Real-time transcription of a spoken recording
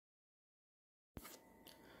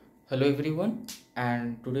Hello everyone,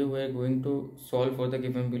 and today we are going to solve for the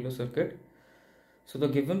given below circuit. So the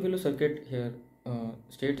given below circuit here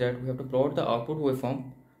states that we have to plot the output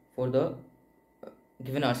waveform for the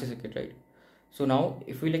given RC circuit, right? So now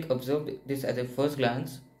if we observe this as a first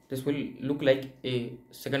glance, this will look like a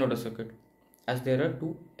second order circuit as there are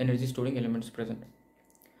two energy storing elements present.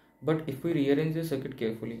 But if we rearrange the circuit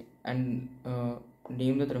carefully and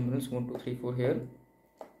name the terminals 1, 2, 3, 4 here,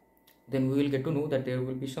 then we will get to know that there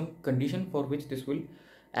will be some condition for which this will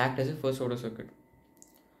act as a first order circuit.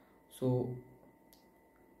 So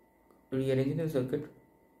rearranging the circuit,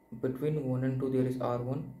 between 1 and 2 there is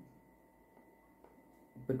R1,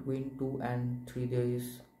 between 2 and 3 there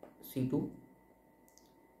is C2,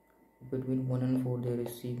 between 1 and 4 there is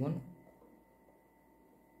C1,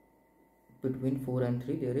 between 4 and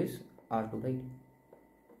 3 there is R2, right?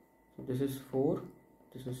 So this is 4,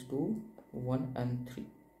 this is 2, 1 and 3.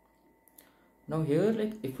 Now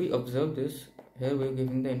here, if we observe this, here we are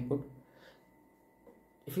giving the input.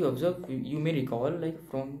 If you observe, you may recall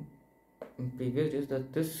from previous days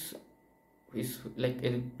that this is like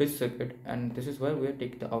a bridge circuit, and this is where we are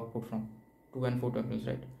taking the output from 2 and 4 terminals,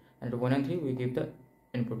 right? And 1 and 3 we give the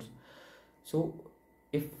inputs. So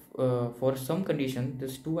if for some condition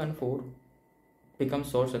this 2 and 4 becomes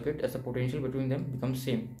short circuit, as the potential between them becomes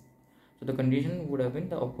same, so the condition would have been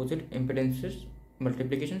the opposite impedances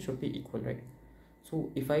multiplication should be equal, right?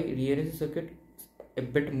 So if I rearrange the circuit a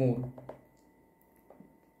bit more,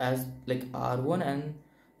 as R1 and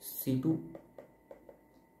C2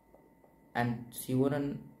 and C1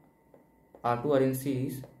 and R2 are in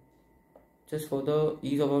series, just for the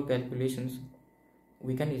ease of our calculations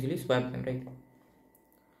we can easily swap them, right?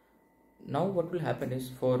 Now what will happen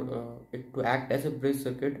is, for it to act as a bridge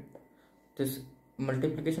circuit, this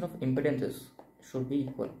multiplication of impedances should be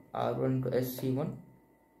equal. R1 to SC1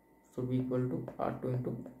 should be equal to R2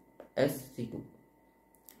 into SC2.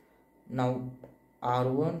 Now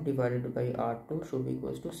R1 divided by R2 should be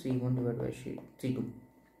equals to C1 divided by C2.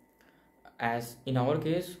 As in our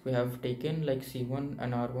case we have taken C1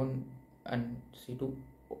 and R1 and C2,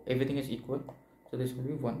 everything is equal, so this will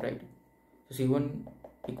be 1, right? So C1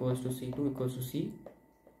 equals to C2 equals to C,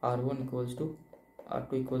 R1 equals to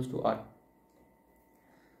R2 equals to R.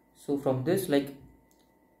 So from this, the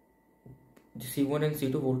C1 and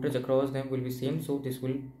C2 voltage across them will be same, so this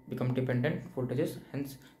will become dependent voltages,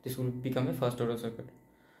 hence this will become a first order circuit.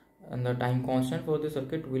 And the time constant for the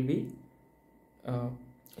circuit will be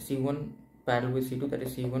C1 parallel with C2, that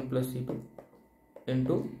is C1 plus C2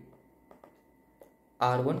 into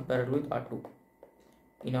R1 parallel with R2.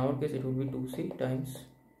 In our case it will be 2C times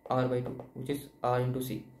R by 2, which is R into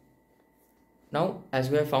C. Now as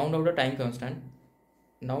we have found out the time constant,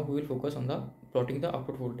 now we will focus on the plotting the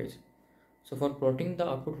output voltage. So for plotting the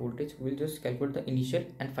output voltage, we will just calculate the initial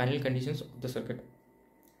and final conditions of the circuit.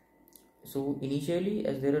 So initially,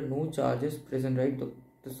 as there are no charges present, right,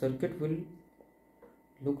 the circuit will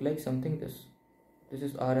look like something this. This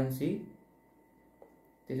is R and C,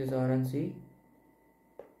 this is R and C,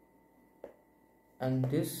 and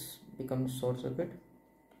this becomes short circuit,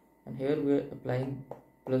 and here we are applying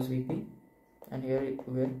plus Vp, and here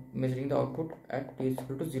we are measuring the output at t is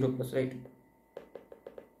equal to 0 plus, right?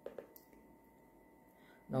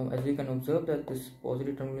 Now as we can observe that this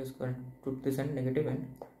positive terminal is connected to this end, negative end,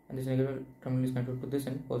 and this negative terminal is connected to this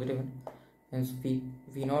end, positive end, hence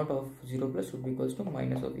V0 of 0 plus should be equals to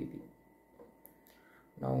minus of Vp.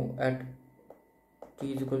 Now at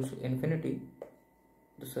t is equals to infinity,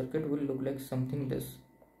 the circuit will look like something this.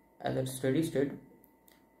 As at steady state,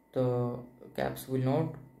 the caps will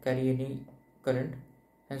not carry any current,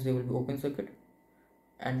 hence they will be open circuit,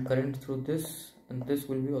 and current through this and this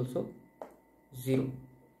will be also 0,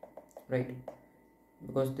 right?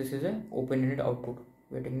 Because this is an open-ended output,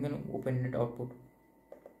 we are taking an open-ended output,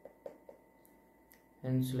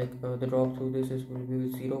 hence the drop through this will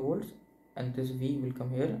be 0 volts, and this V will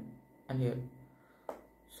come here and here,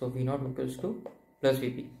 so V0 equals to plus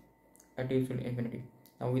Vp at t equals to infinity.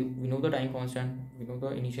 Now we know the time constant, we know the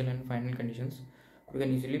initial and final conditions, we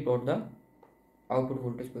can easily plot the output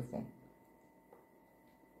voltage waveform.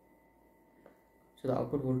 So the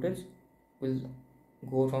output voltage will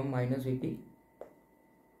go from minus Vp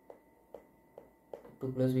to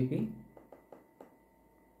plus Vp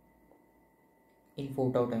in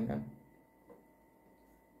 4 tau time,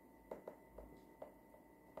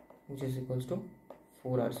 which is equals to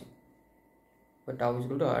 4 RC, but tau is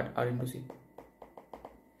equal to R into C.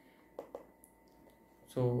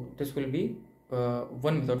 So this will be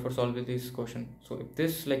one method for solving this question. So if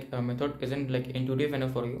this method isn't intuitive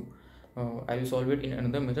enough for you, I will solve it in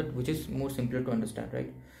another method which is more simpler to understand,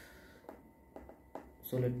 right?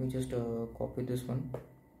 So let me just copy this one.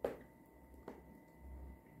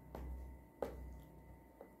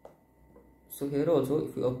 So here also,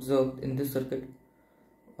 if you observe in this circuit,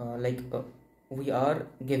 we are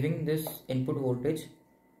giving this input voltage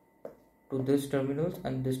to this terminals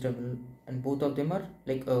and this terminal, and both of them are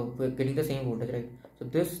we're getting the same voltage, right? So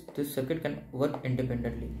this circuit can work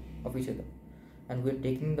independently of each other, and we're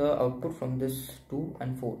taking the output from this 2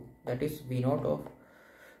 and 4, that is V0 of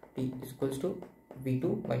t is equals to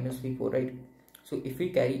V2 minus V4, right? So if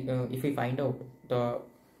we find out the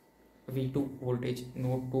V2 voltage,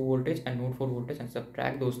 node 2 voltage and node 4 voltage, and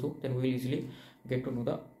subtract those two, then we will easily get to know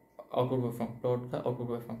the output waveform, plot the output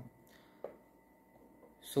waveform.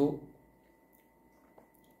 So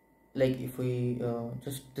like if we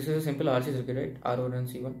this is a simple RC circuit, right? R1 and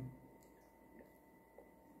C1,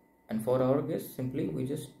 and for our case simply we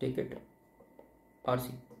just take it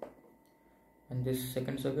RC, and this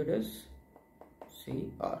second circuit is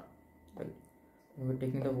CR, right? And we're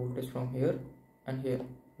taking the voltage from here and here,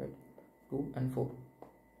 right? 2 and 4.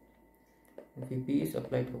 Vp is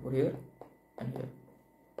applied over here and here.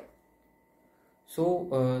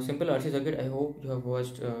 So simple RC circuit, I hope you have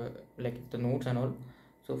watched the notes and all.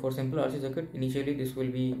 So for simple RC circuit, initially this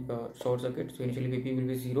will be short circuit, so initially Vp will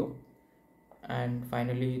be 0, and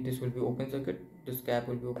finally this will be open circuit, this gap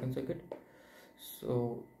will be open circuit,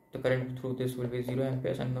 so the current through this will be 0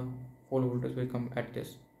 amperes, and the whole voltage will come at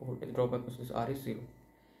this voltage drop because this R is 0.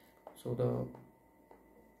 So the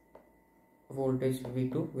voltage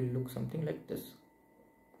V2 will look something like this,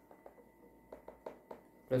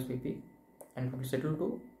 plus Vp, and it will settle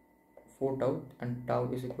to 4 tau, and tau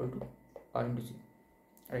is equal to R into C,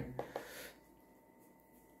 right?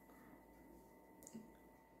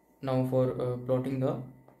 Now for plotting the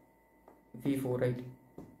V4, right?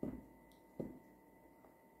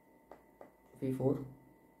 V4,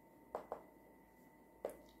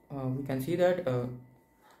 we can see that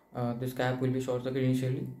this cap will be short circuit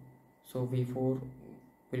initially, so V4 will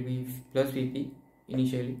be plus Vp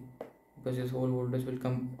initially, because this whole voltage will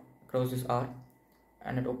come across this R,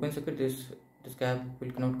 and at open circuit this cap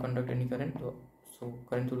will cannot conduct any current, so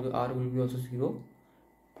current through the R will be also 0,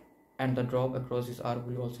 and the drop across this R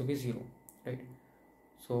will also be 0, right?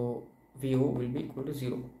 So VO will be equal to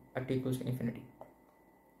 0 at t equals to infinity.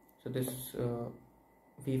 So this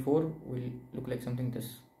V4 will look like something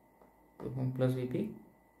this, plus Vp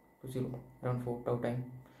to 0 around 4 tau time,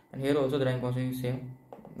 and here also the time constant is same,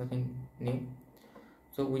 nothing new.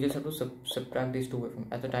 So we just have to subtract these two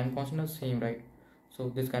waveforms, as the time constant is same, right? So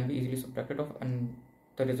this can be easily subtracted off, and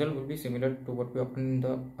the result will be similar to what we obtained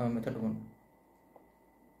in the method 1.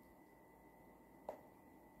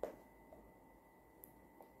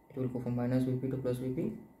 It will go from minus Vp to plus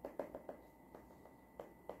Vp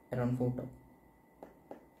around 4 tau.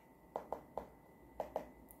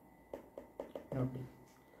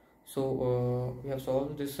 So we have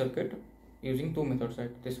solved this circuit using two methods,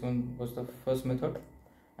 right? This one was the first method,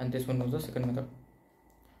 and this one was the second method.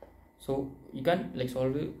 So you can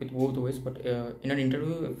solve it with both ways, but in an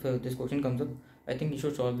interview, if this question comes up, I think you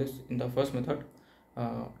should solve this in the first method,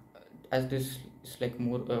 as this is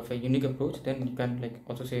more of a unique approach. Then you can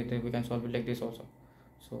also say that we can solve it like this also.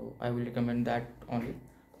 So I will recommend that only,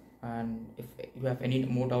 and if you have any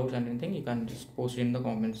more doubts and anything, you can just post it in the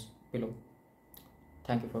comments below.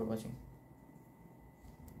 Thank you for watching.